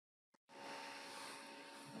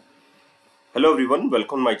Hello everyone,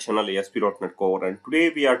 welcome to my channel ASP.NET Core, and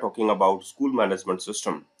today we are talking about school management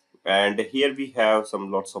system. And here we have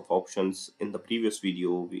some lots of options. In the previous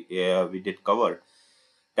video we did cover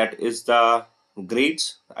that is the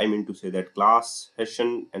grades, I mean to say that class,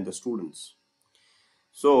 session and the students.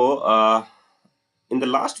 So in the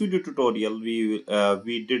last video tutorial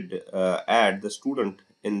we did add the student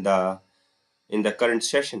in the current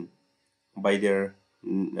session by their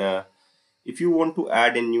uh, if you want to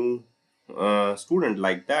add a new student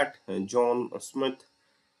like that, John Smith,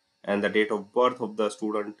 and the date of birth of the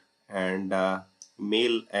student and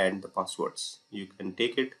mail and the passwords, you can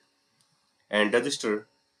take it and register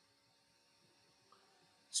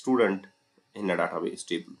student in a database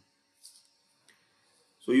table.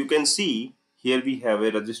 So you can see here we have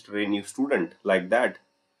a register a new student like that.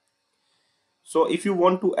 So if you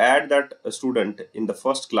want to add that student in the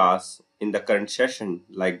first class in the current session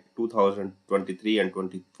like 2023 and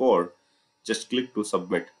 24, just click to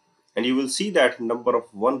submit and you will see that number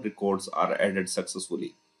of 1 records are added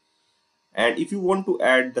successfully. And if you want to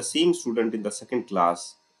add the same student in the second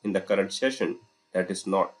class in the current session, that is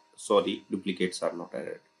not, sorry, duplicates are not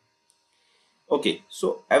added. Okay,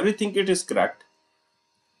 so everything it is correct.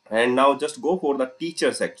 And now just go for the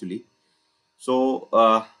teachers actually.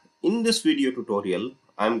 So in this video tutorial,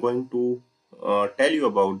 I'm going to tell you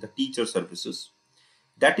about the teacher services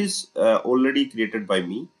that is already created by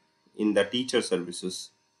me in the teacher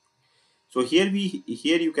services. So here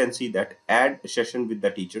you can see that add a session with the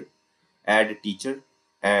teacher, add a teacher,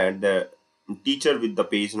 and the teacher with the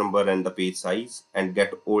page number and the page size, and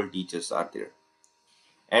get all teachers are there.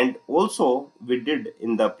 And also we did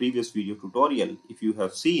in the previous video tutorial, if you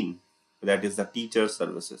have seen, that is the teacher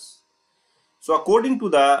services. So according to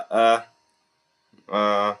the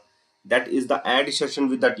uh, that is the add session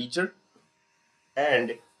with the teacher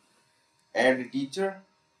and add teacher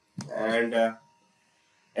and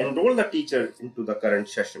enroll the teacher into the current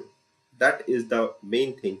session. That is the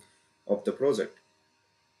main thing of the project.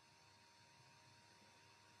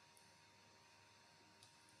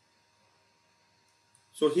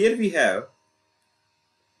 So here we have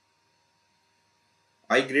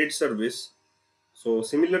iGrade service. So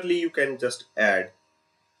similarly you can just add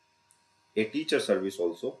a teacher service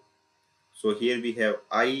also. So here we have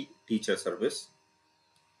iTeacher service,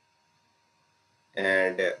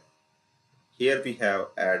 and here we have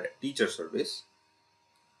add teacher service.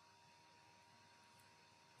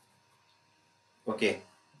 Okay,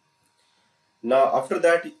 now after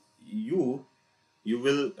that you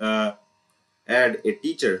will add a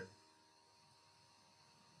teacher.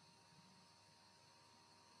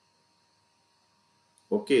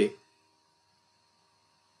 Okay,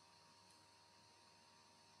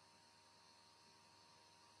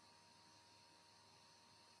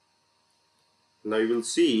 now you will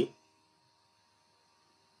see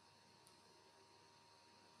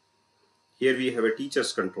here we have a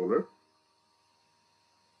teachers controller.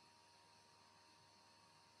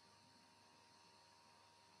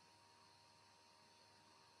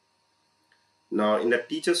 Now in the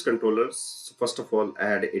teachers controllers, first of all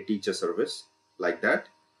add a teacher service like that.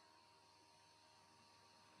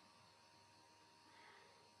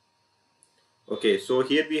 Okay, so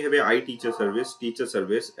here we have a iTeacher service, teacher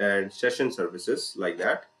service, and session services like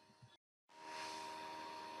that.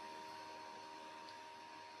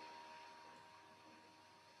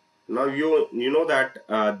 Now you know that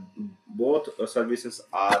both services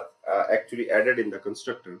are actually added in the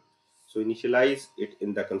constructor. So initialize it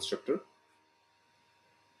in the constructor.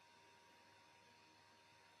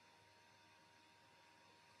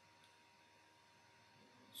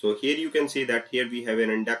 So here you can see that here we have an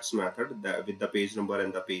index method with the page number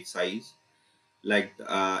and the page size. Like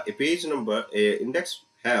a page number, a index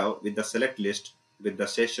have with the select list with the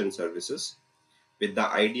session services with the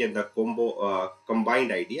ID and the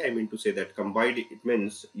combined ID. I mean to say that combined, it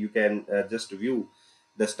means you can just view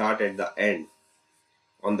the start and the end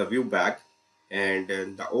on the view back, and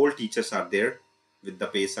the all teachers are there with the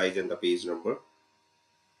page size and the page number.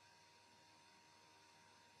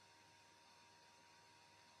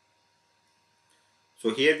 So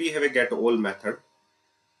here we have a get all method.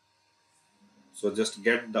 So just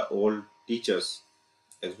get the all teachers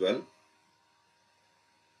as well.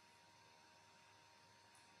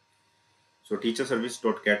 So teacher service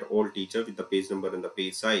dot get all teacher with the page number and the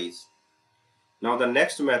page size. Now the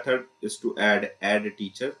next method is to add a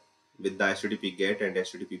teacher with the HTTP get and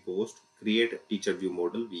HTTP post, create teacher view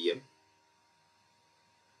model VM.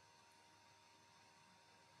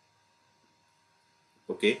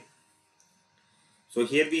 Okay, so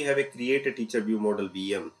here we have a create a teacher view model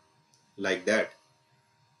VM like that.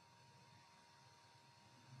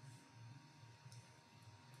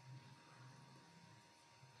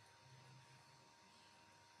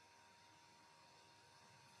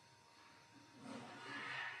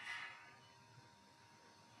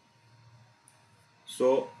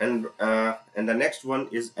 And the next one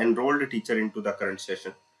is enroll the teacher into the current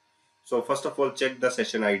session. So first of all, check the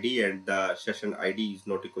session ID, and the session ID is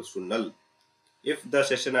not equals to null. If the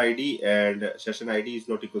session ID and session ID is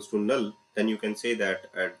not equals to null, then you can say that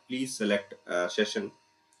please select session.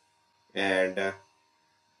 And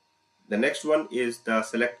the next one is the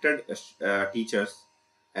selected teachers,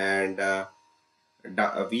 and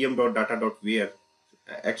vm.data.where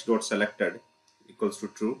x.selected equals to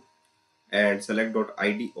true, and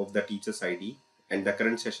select.id of the teacher's ID, and the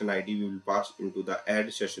current session ID we will pass into the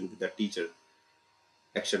add session with the teacher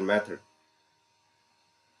action method.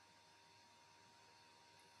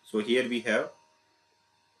 So here we have,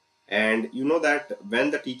 and you know that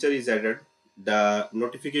when the teacher is added, the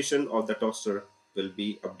notification of the toaster will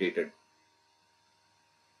be updated.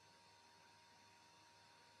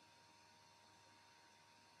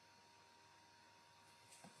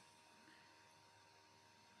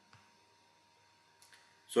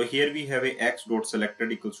 So here we have a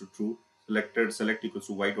x.selected equals to true, selected select equals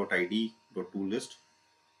to y.id dot to list,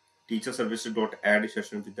 teacher services dot add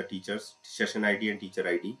session with the teachers session ID and teacher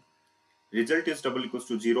ID. Result is double equals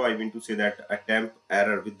to 0. I mean to say that a temp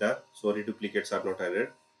error with the sorry duplicates are not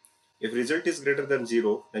added. If result is greater than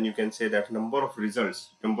 0, then you can say that number of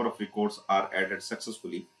results, number of records are added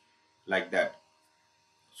successfully, like that.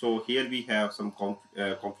 So here we have some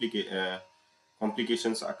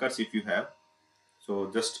complications occurs if you have. So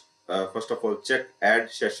just first of all, check add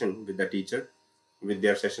session with the teacher with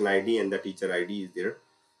their session ID, and the teacher ID is there.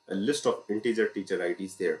 A list of integer teacher ID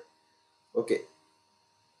is there. Okay.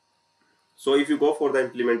 So if you go for the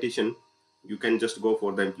implementation, you can just go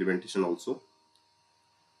for the implementation also.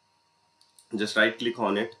 Just right click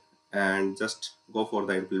on it and just go for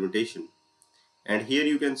the implementation. And here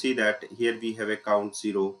you can see that here we have a count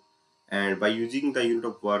 0, and by using the unit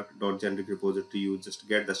of work dot generic repository, you just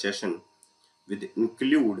get the session with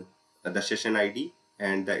include the session ID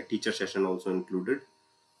and the teacher session also included.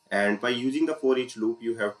 And by using the for each loop,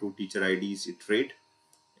 you have two teacher IDs iterate,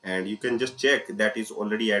 and you can just check that is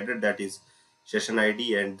already added, that is session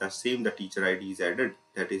ID, and the same the teacher ID is added,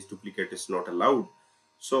 that is duplicate is not allowed.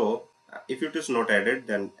 So if it is not added,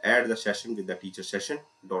 then add the session with the teacher session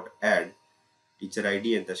dot add teacher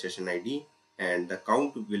ID and the session ID, and the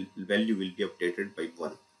count value will be updated by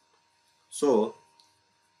 1. So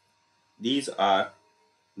these are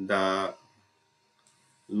the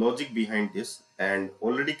logic behind this, and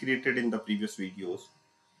already created in the previous videos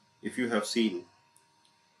if you have seen.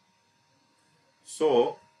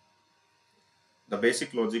 So the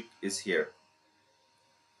basic logic is here.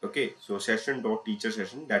 Okay, so session dot teacher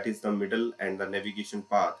session, that is the middle and the navigation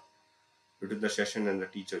path between the session and the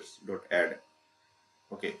teachers dot add.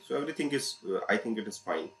 Okay, so everything is I think it is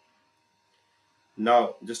fine.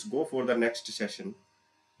 Now just go for the next session.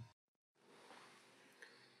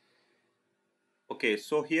 Okay,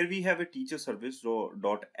 so here we have a teacher service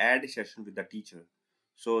dot add session with the teacher.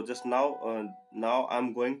 So just now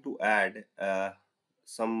I'm going to add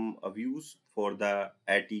some views for the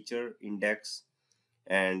add teacher index,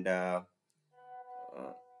 and uh,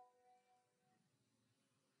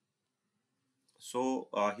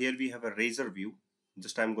 here we have a razor view.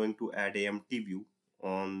 Just I'm going to add a empty view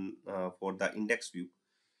on for the index view.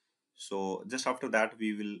 So just after that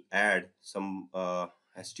we will add some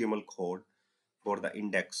HTML code for the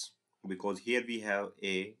index, because here we have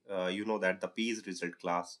a you know that the page result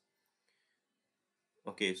class.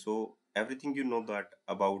 Okay, so everything you know that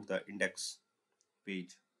about the index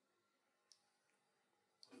page.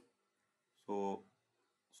 So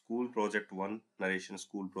school project 1 narration,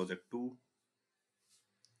 school project 2.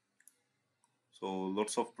 So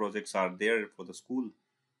lots of projects are there for the school.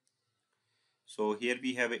 So here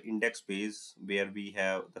we have an index page where we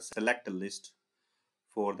have the select list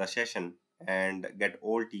for the session and get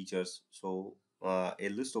all teachers. So a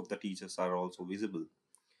list of the teachers are also visible.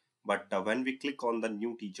 But when we click on the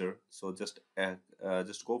new teacher, so just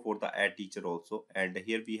go for the add teacher also, and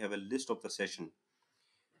here we have a list of the session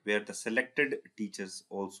where the selected teachers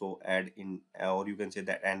also add in, or you can say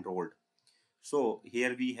that enrolled. So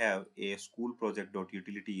here we have a school project dot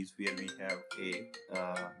utilities where we have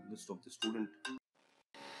a list of the student.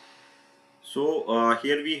 So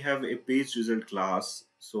here we have a page result class.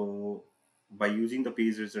 So by using the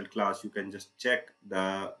page result class, you can just check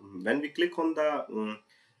the when we click on the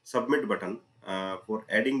submit button for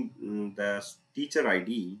adding the teacher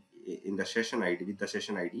ID in the session ID with the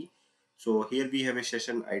session ID. So here we have a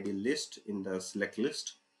session ID list in the select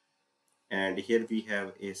list, and here we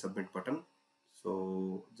have a submit button.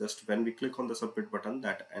 So just when we click on the submit button,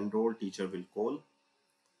 that enroll teacher will call,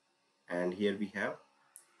 and here we have.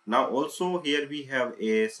 Now also here we have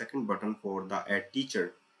a second button for the add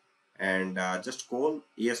teacher, and just call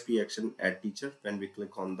ASP action add teacher when we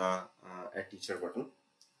click on the add teacher button.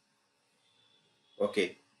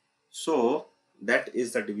 Okay, so that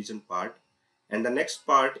is the division part, and the next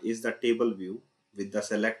part is the table view with the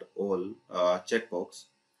select all checkbox.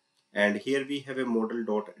 And here we have a model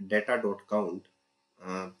dot data dot count,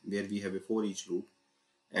 where we have a for each loop.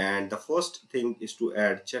 And the first thing is to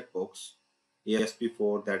add checkbox ASP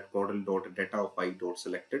for that model dot data of I dot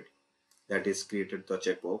selected, that is created the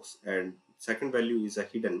checkbox. And second value is a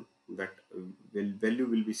hidden, that value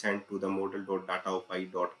will be sent to the model dot data of I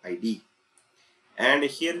dot ID. And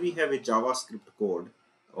here we have a JavaScript code,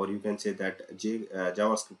 or you can say that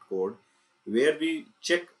JavaScript code, where we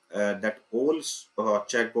check that all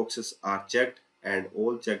checkboxes are checked and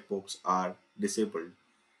all checkboxes are disabled.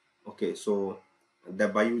 Okay, so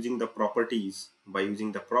that by using the properties, by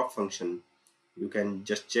using the prop function, you can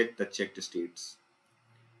just check the checked states.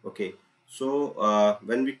 Okay, so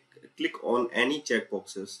when we click on any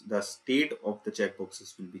checkboxes, the state of the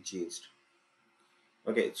checkboxes will be changed.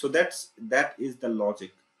 Okay, so that is the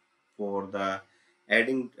logic for the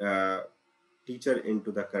adding teacher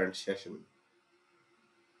into the current session.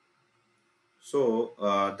 So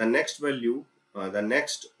the next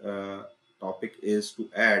topic is to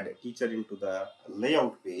add teacher into the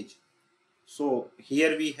layout page. So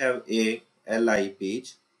here we have a li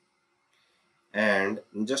page, and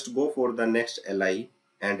just go for the next li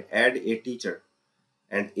and add a teacher,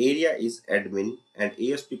 and area is admin and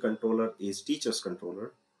ASP controller is teachers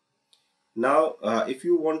controller. Now, if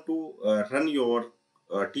you want to run your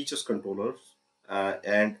teachers controllers,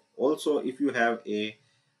 and also if you have a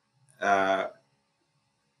uh,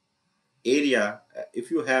 area, if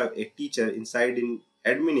you have a teacher inside in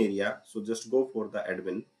admin area, so just go for the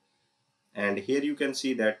admin. And here you can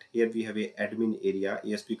see that here we have a admin area.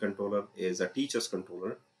 ASP controller is a teachers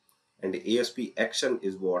controller, and ASP action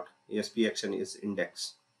is what? ASP action is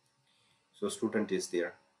index. So student is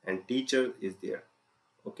there and teacher is there.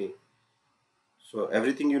 Okay, so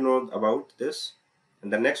everything you know about this.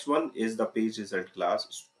 And the next one is the page result class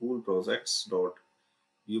school projects dot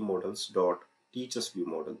view models dot teachers view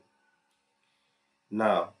model.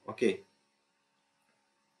 Now, okay,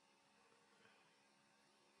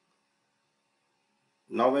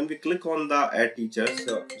 now when we click on the add teachers,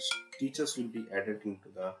 teachers will be added into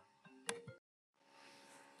the.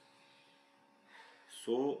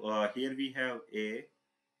 So here we have a,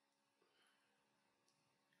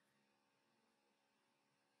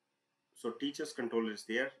 so teachers controller is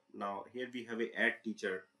there. Now here we have a add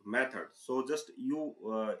teacher method. So just you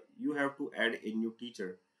have to add a new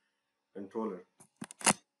teacher controller.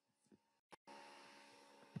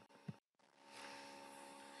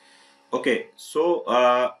 Okay,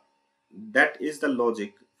 so that is the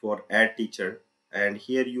logic for add teacher, and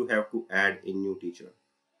here you have to add a new teacher.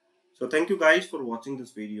 So thank you guys for watching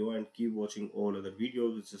this video, and keep watching all other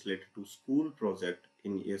videos which is related to school project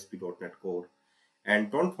in ASP.NET Core.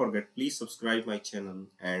 And don't forget, please subscribe my channel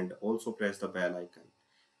and also press the bell icon.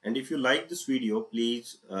 And if you like this video,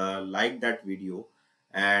 please like that video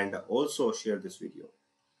and also share this video.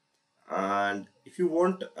 And if you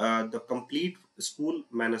want the complete school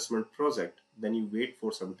management project, then you wait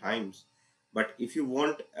for some times. But if you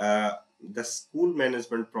want the school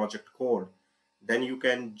management project code, then you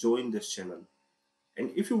can join this channel.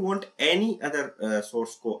 And if you want any other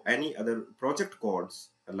source code, any other project codes,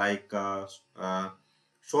 like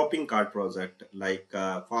shopping cart project, like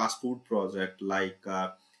fast food project, like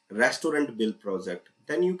restaurant bill project,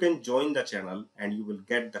 then you can join the channel and you will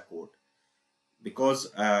get the code.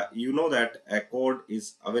 Because you know that a code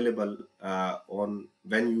is available on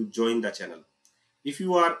when you join the channel. If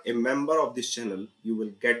you are a member of this channel, you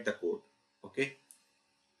will get the code. Okay,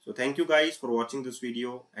 so thank you guys for watching this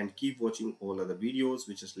video, and keep watching all other videos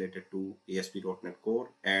which is related to ASP.NET Core,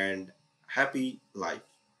 and happy life.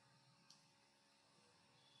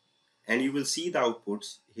 And you will see the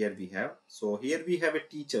outputs. Here we have, so here we have a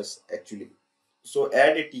teachers actually. So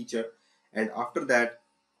add a teacher, and after that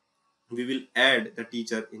we will add the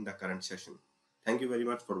teacher in the current session. Thank you very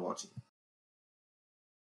much for watching.